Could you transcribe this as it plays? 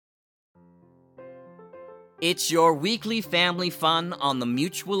It's your weekly family fun on the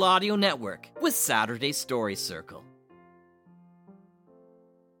Mutual Audio Network with Saturday Story Circle.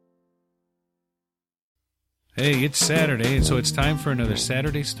 Hey, it's Saturday, and so it's time for another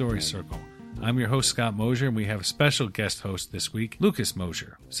Saturday Story Circle. I'm your host, Scott Mosier, and we have a special guest host this week, Lucas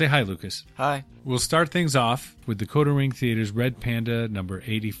Mosier. Say hi, Lucas. Hi. We'll start things off with Dakota Ring Theater's Red Panda number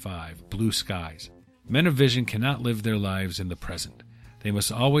 85, Blue Skies. Men of vision cannot live their lives in the present. They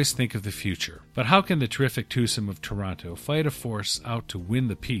must always think of the future. But how can the terrific twosome of Toronto fight a force out to win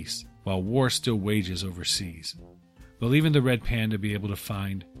the peace while war still wages overseas? Will even the Red Panda be able to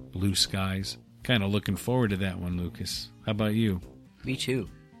find blue skies? Kind of looking forward to that one, Lucas. How about you? Me too.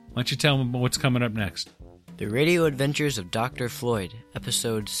 Why don't you tell them what's coming up next? The Radio Adventures of Dr. Floyd,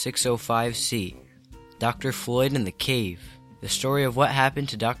 Episode 605C. Dr. Floyd in the Cave. The story of what happened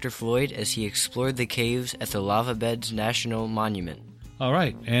to Dr. Floyd as he explored the caves at the Lava Beds National Monument. All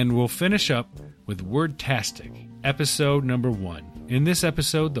right, and we'll finish up with Wordtastic, Episode number 1. In this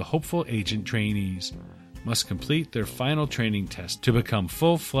episode, the hopeful agent trainees must complete their final training test to become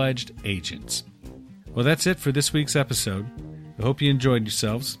full-fledged agents. Well, that's it for this week's episode. I hope you enjoyed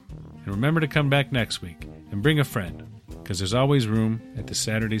yourselves. And remember to come back next week and bring a friend, because there's always room at the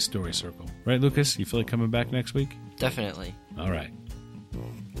Saturday Story Circle. Right, Lucas? You feel like coming back next week? Definitely. All right.